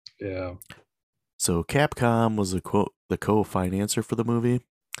 Yeah. So Capcom was the co-financer for the movie.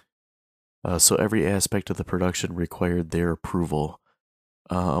 So every aspect of the production required their approval.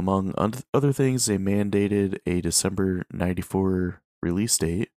 Among other things, they mandated a December 94 release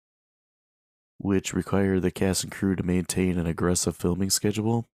date, which required the cast and crew to maintain an aggressive filming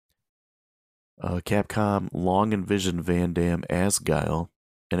schedule. Capcom long envisioned Van Damme as Guile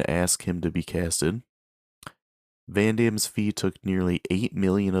and asked him to be casted. Van Damme's fee took nearly $8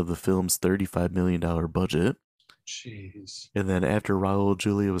 million of the film's $35 million budget. Jeez. And then after Raul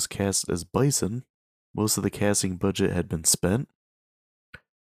Julia was cast as Bison, most of the casting budget had been spent.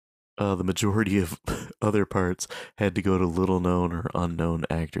 The majority of other parts had to go to little-known or unknown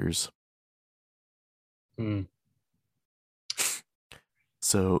actors.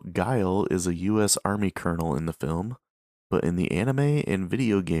 So Guile is a U.S. Army colonel in the film, but in the anime and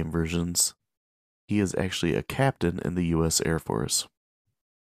video game versions, he is actually a captain in the U.S. Air Force.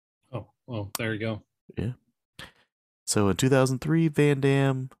 Oh, well, there you go. Yeah. So in 2003, Van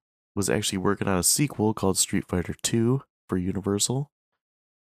Damme was actually working on a sequel called Street Fighter II for Universal.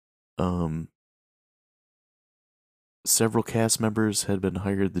 Several cast members had been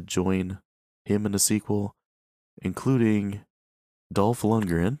hired to join him in the sequel, including Dolph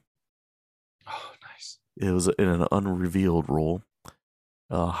Lundgren. Oh, nice. It was in an unrevealed role.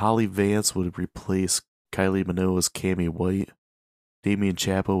 Holly Vance would replace Kylie Minogue as Cammy White. Damian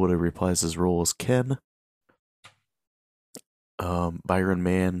Chapo would have reprised his role as Ken. Byron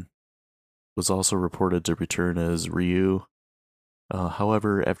Mann was also reported to return as Ryu.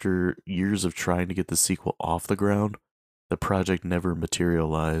 However, after years of trying to get the sequel off the ground, the project never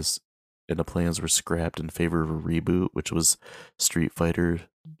materialized, and the plans were scrapped in favor of a reboot, which was Street Fighter: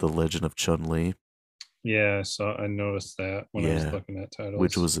 The Legend of Chun-Li. Yeah, so I noticed that when I was looking at titles.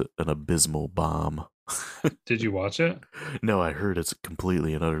 Which was an abysmal bomb. Did you watch it? No, I heard it's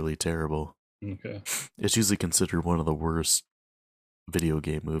completely and utterly terrible. Okay. It's usually considered one of the worst video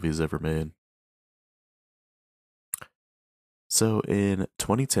game movies ever made. So in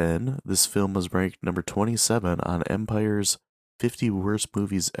 2010, this film was ranked number 27 on Empire's 50 Worst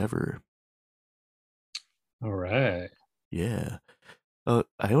Movies Ever. All right. Yeah. I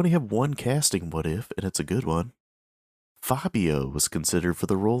only have one casting what if, and it's a good one. Fabio was considered for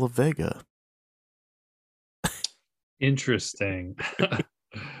the role of Vega. Interesting.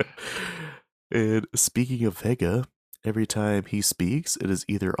 And speaking of Vega, every time he speaks, it is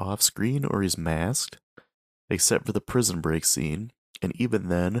either off screen or he's masked, except for the prison break scene. And even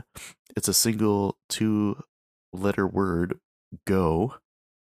then, it's a single 2-letter word, go,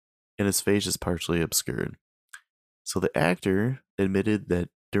 and his face is partially obscured. So the actor admitted that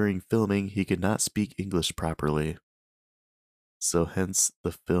during filming he could not speak English properly. So hence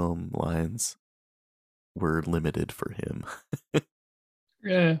the film lines were limited for him.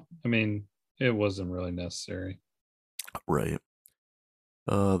 Yeah, I mean, it wasn't really necessary. Right.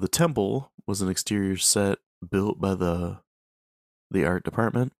 The temple was an exterior set built by the art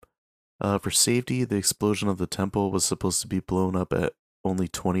department. For safety, the explosion of the temple was supposed to be blown up at only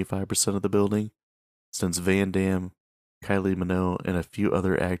 25% of the building, since Van Damme, Kylie Minogue, and a few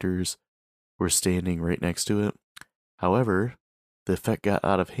other actors were standing right next to it. However, the effect got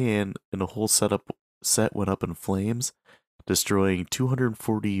out of hand and the whole set went up in flames, destroying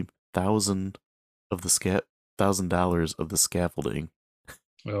 $240,000 of the $1,000 of the scaffolding.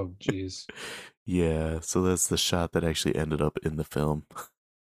 Oh, jeez. Yeah, so that's the shot that actually ended up in the film.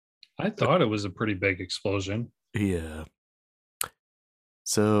 I thought it was a pretty big explosion. Yeah.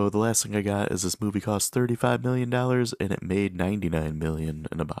 So the last thing I got is this movie cost $35 million and it made $99 million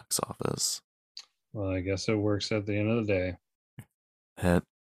in the box office. Well, I guess it works at the end of the day. That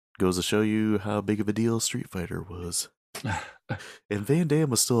goes to show you how big of a deal Street Fighter was. And Van Damme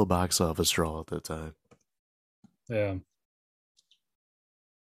was still a box office draw at that time. Yeah.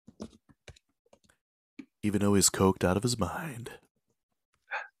 Even though he's coked out of his mind.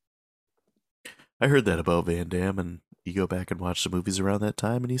 I heard that about Van Damme, and you go back and watch the movies around that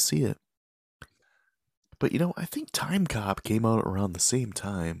time and you see it. But I think Time Cop came out around the same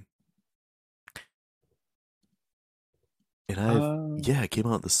time. And it came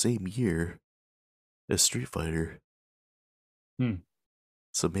out the same year as Street Fighter.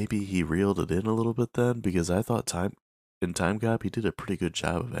 So maybe he reeled it in a little bit then, because I thought in Time Cop he did a pretty good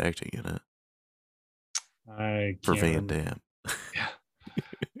job of acting in it. For Van Damme. Yeah.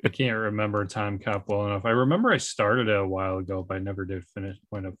 I can't remember Time Cop well enough. I remember I started it a while ago, but I never did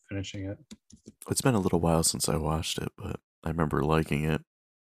wind up finishing it. It's been a little while since I watched it, but I remember liking it.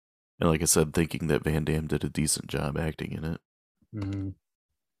 And like I said, thinking that Van Damme did a decent job acting in it. Mm-hmm.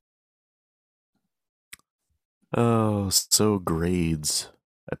 Oh, so grades.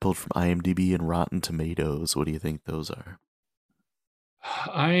 I pulled from IMDb and Rotten Tomatoes. What do you think those are?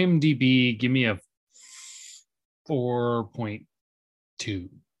 IMDb, give me a 4.2.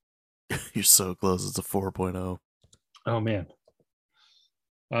 You're so close. It's a 4.0. Oh, man.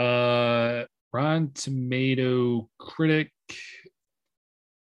 Rotten Tomato critic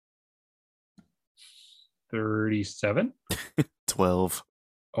 37. 12.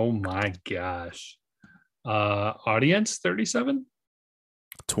 Oh my gosh. Audience 37.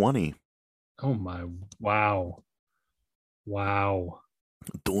 20. Oh my, wow.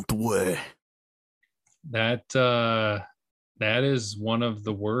 Don't worry. That is one of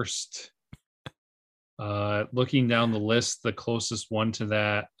the worst. Looking down the list, the closest one to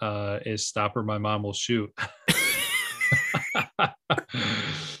that is Stop or My Mom Will Shoot.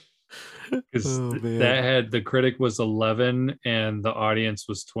 Because that had, the critic was 11 and the audience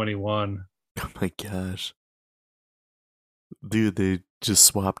was 21. Oh my gosh. Dude, they just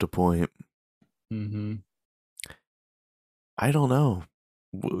swapped a point. Mm-hmm. I don't know.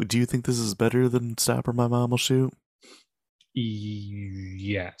 Do you think this is better than Stop or My Mom Will Shoot?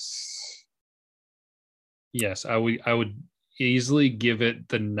 Yes, I would easily give it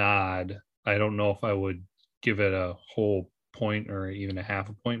the nod. I don't know if I would give it a whole point or even a half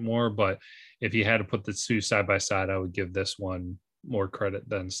a point more, but if you had to put the two side by side, I would give this one more credit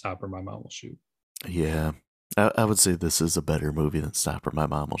than Stop or My Mom Will Shoot. Yeah, I would say this is a better movie than Stop or My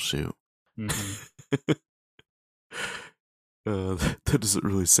Mom Will Shoot. Mm-hmm. That doesn't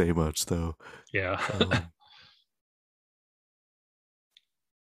really say much, though. Yeah.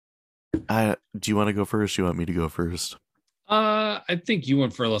 Do you want to go first? You want me to go first? I think you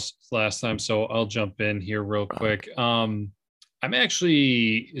went first last time, so I'll jump in here real quick. I'm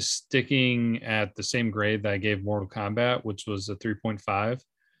actually sticking at the same grade that I gave Mortal Kombat, which was a 3.5.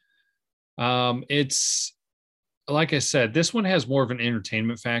 It's like I said, this one has more of an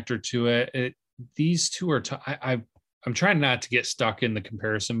entertainment factor to it. These two are. I'm trying not to get stuck in the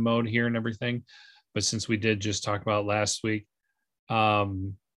comparison mode here and everything, but since we did just talk about last week,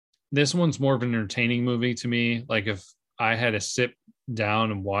 this one's more of an entertaining movie to me. Like if I had to sit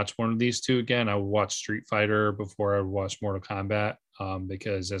down and watch one of these two again, I would watch Street Fighter before I would watch Mortal Kombat,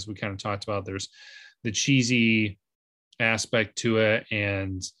 because as we kind of talked about, there's the cheesy aspect to it,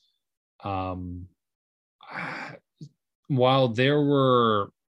 and while there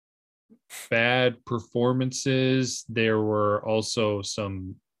were bad performances, there were also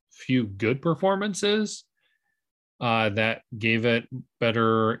some few good performances that gave it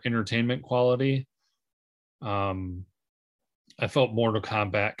better entertainment quality. I felt Mortal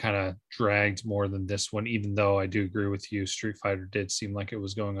Kombat kind of dragged more than this one, even though I do agree with you. Street Fighter did seem like it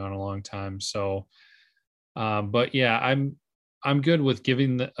was going on a long time. So, but yeah, I'm good with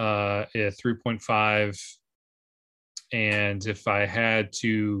giving a 3.5. And if I had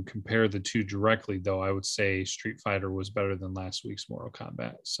to compare the two directly, though, I would say Street Fighter was better than last week's Mortal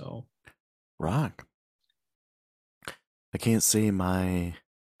Kombat. So, Rock. I can't say my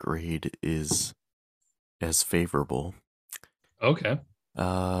grade is as favorable. okay.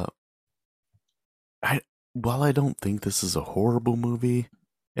 I While I don't think this is a horrible movie,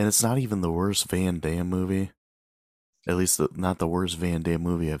 and it's not even the worst Van Damme movie, at least not the worst Van Damme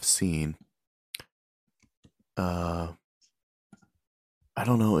movie I've seen. I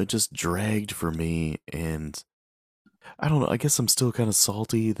don't know, it just dragged for me, and I don't know, I guess I'm still kind of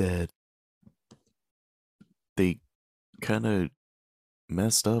salty that they kind of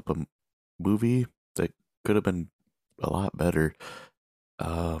messed up a movie that could have been a lot better.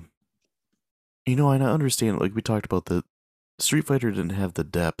 You know, and I understand, like we talked about, the Street Fighter didn't have the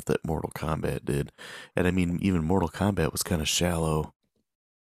depth that Mortal Kombat did. And I mean, even Mortal Kombat was kind of shallow.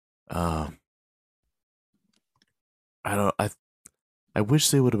 I wish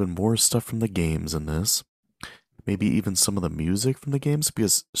they would have been more stuff from the games in this. Maybe even some of the music from the games,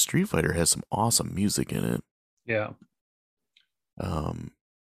 because Street Fighter has some awesome music in it. Yeah.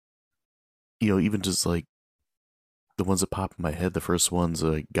 You know, even just like the ones that pop in my head, the first ones,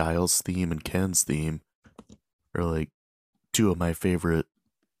 like Guile's theme and Ken's theme, are like two of my favorite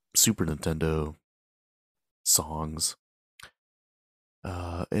Super Nintendo songs.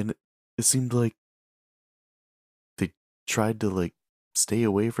 And it seemed like they tried to like stay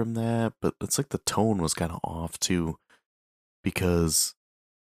away from that, but it's like the tone was kind of off too, because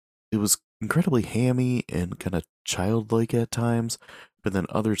it was incredibly hammy and kind of childlike at times, but then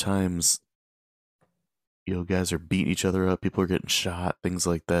other times, you know, guys are beating each other up, people are getting shot, things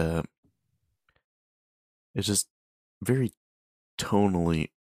like that. It's just very tonally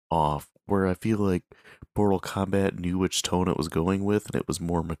off, where I feel like Mortal Kombat knew which tone it was going with, and it was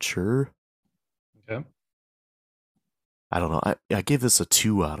more mature. Okay. I don't know. I gave this a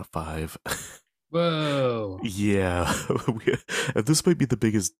 2 out of 5. Whoa. Yeah. This might be the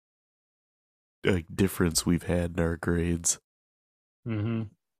biggest difference we've had in our grades. Mm-hmm.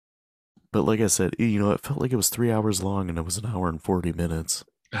 But like I said, you know, it felt like it was 3 hours long and it was an hour and 40 minutes.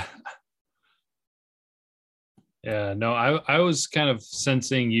 Yeah, no, I was kind of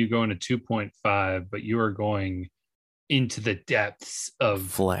sensing you going to 2.5, but you are going into the depths of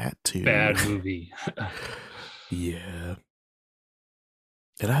Flat too. bad movie. Yeah.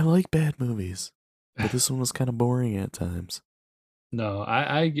 And I like bad movies, but this one was kind of boring at times. No,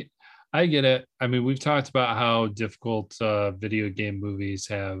 I get it. I mean, we've talked about how difficult video game movies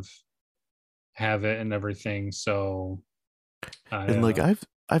have it and everything. So, And like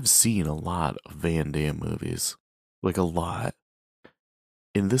I've seen a lot of Van Damme movies, like a lot,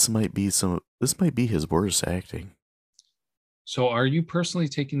 and this might be his worst acting. So, are you personally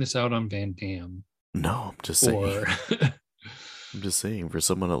taking this out on Van Damme? No, I'm just saying. Or I'm just saying, for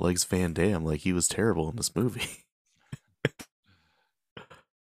someone that likes Van Damme, like, he was terrible in this movie.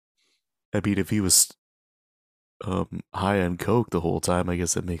 I mean, if he was high on coke the whole time, I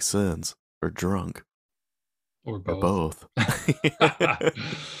guess that makes sense. Or drunk. or Or both.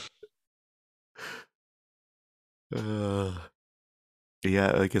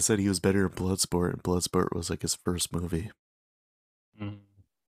 Yeah, like I said, he was better in Bloodsport, and Bloodsport was like his first movie. Mm.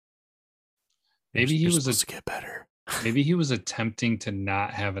 Maybe he You're was supposed to get better. maybe he was attempting to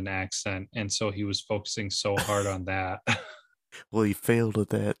not have an accent, and so he was focusing so hard on that. Well, he failed at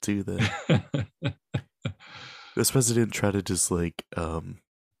that too. Then, especially didn't try to just like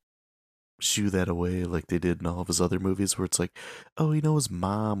shoo that away like they did in all of his other movies, where it's like, oh, you know, his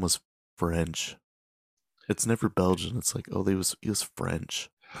mom was French. It's never Belgian. It's like, oh, he was French.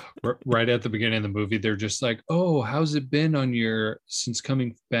 Right at the beginning of the movie, they're just like, "Oh, how's it been since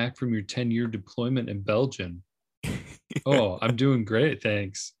coming back from your 10-year deployment in Belgium?" "Oh, I'm doing great,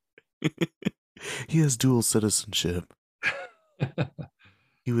 thanks." He has dual citizenship.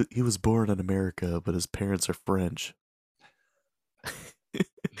 He was born in America, but his parents are French.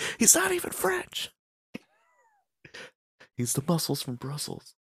 He's not even French. He's the muscles from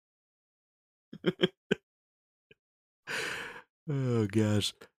Brussels. Oh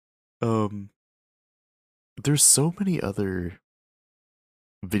gosh. There's so many other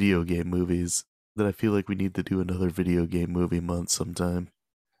video game movies that I feel like we need to do another video game movie month sometime.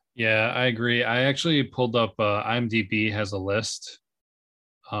 Yeah, I agree. I actually pulled up IMDb has a list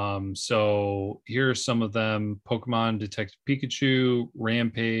So here are some of them: Pokemon, Detective Pikachu,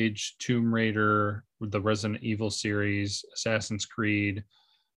 Rampage, Tomb Raider, the Resident Evil series, Assassin's Creed,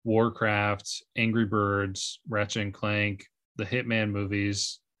 Warcraft, Angry Birds, Ratchet and Clank, the Hitman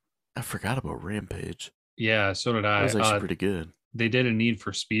movies. I forgot about Rampage. Yeah, so did That I. was actually pretty good. They did a Need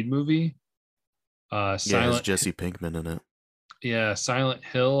for Speed movie. Yeah, it has Silent, Jesse Pinkman in it. yeah, Silent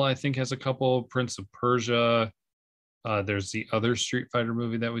Hill, I think, has a couple. Prince of Persia. There's the other Street Fighter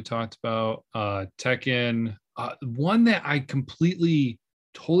movie that we talked about. Tekken. One that I completely,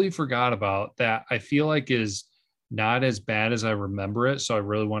 totally forgot about that I feel like is not as bad as I remember it. So I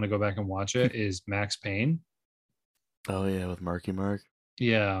really want to go back and watch it. Is Max Payne. Oh yeah, with Marky Mark.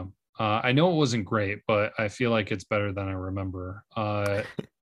 Yeah. I know it wasn't great, but I feel like it's better than I remember.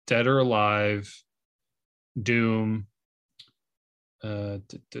 Dead or Alive, Doom, and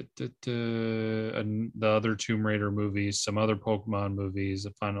the other Tomb Raider movies, some other Pokemon movies,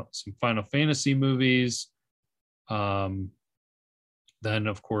 some Final Fantasy movies. Then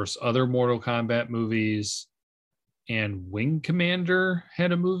of course other Mortal Kombat movies, and Wing Commander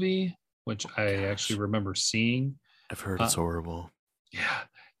had a movie, which I actually remember seeing. I've heard it's horrible. Yeah.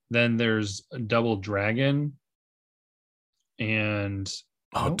 Then there's Double Dragon, and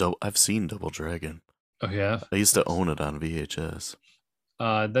I've seen Double Dragon. Oh yeah, I used to own it on VHS.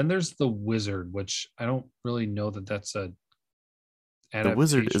 Then there's The Wizard, which I don't really know that that's a. The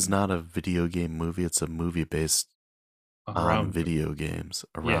Wizard is not a video game movie. It's a movie based around video games.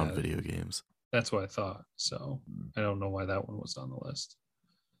 Video games. That's what I thought. So I don't know why that one was on the list.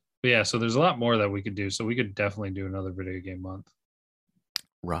 But yeah, so there's a lot more that we could do. So we could definitely do another video game month.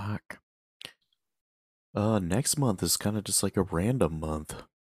 Rock. Next month is kind of just like a random month.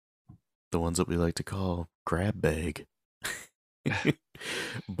 The ones that we like to call grab bag.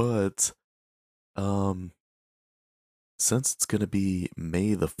 But since it's gonna be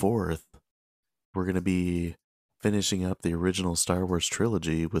May the 4th, we're gonna be finishing up the original Star Wars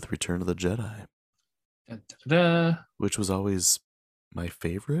trilogy with Return of the Jedi. Da-da-da. Which was always my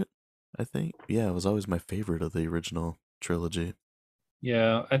favorite, I think. Yeah, it was always my favorite of the original trilogy.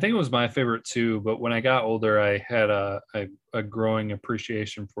 Yeah, I think it was my favorite too. But when I got older, I had a growing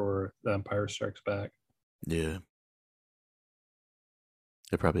appreciation for The Empire Strikes Back. Yeah.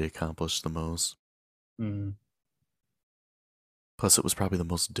 They probably accomplished the most. Mm. Plus, it was probably the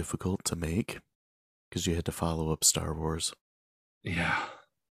most difficult to make because you had to follow up Star Wars. Yeah.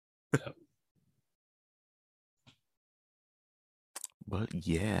 Yep. But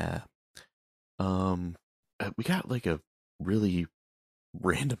yeah. We got like a really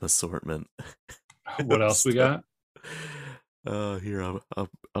random assortment. What else we got? Here,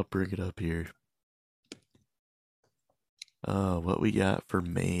 I'll bring it up here. What we got for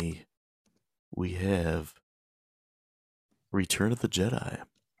May? We have Return of the Jedi,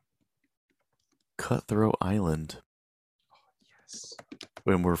 Cutthroat Island. Oh, yes.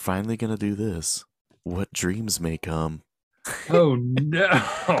 When we're finally gonna do this, What Dreams May Come. Oh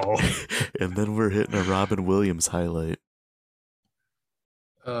no! And then we're hitting a Robin Williams highlight.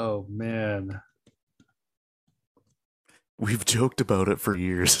 Oh man. We've joked about it for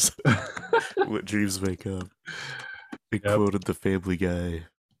years. What Dreams May Come. It quoted the Family Guy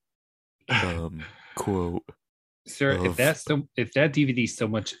quote. Sir, if that DVD so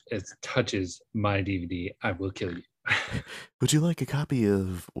much as touches my DVD, I will kill you. Would you like a copy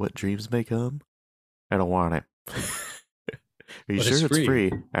of What Dreams May Come? I don't want it. Are you But sure it's it's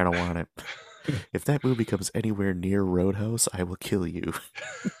free? I don't want it. If that movie comes anywhere near Roadhouse, I will kill you.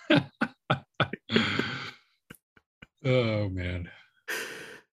 Oh man.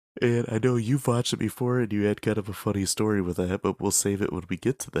 And I know you've watched it before and you had kind of a funny story with that, but we'll save it when we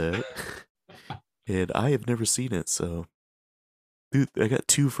get to that. And I have never seen it, so dude, I got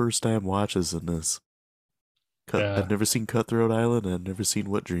 2 first-time watches in this. I've never seen Cutthroat Island, and I've never seen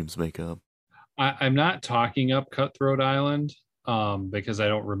What Dreams May Come. I'm not talking up Cutthroat Island because I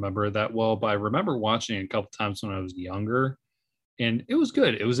don't remember it that well, but I remember watching it a couple times when I was younger, and it was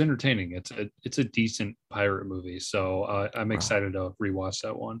good. It was entertaining. It's a decent pirate movie, so I'm excited to rewatch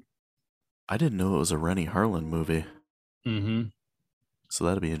that one. I didn't know it was a Rennie Harlan movie. Mm-hmm. So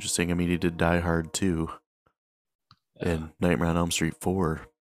that'd be interesting. I mean, he did Die Hard 2 and Nightmare on Elm Street 4.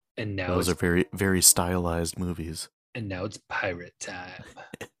 And now those are very, very stylized movies. And now it's pirate time.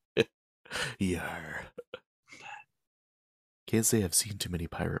 Yar. Can't say I've seen too many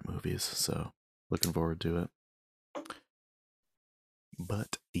pirate movies, so looking forward to it.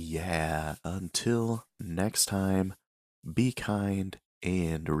 But yeah, until next time, be kind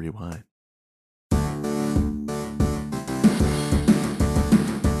and rewind.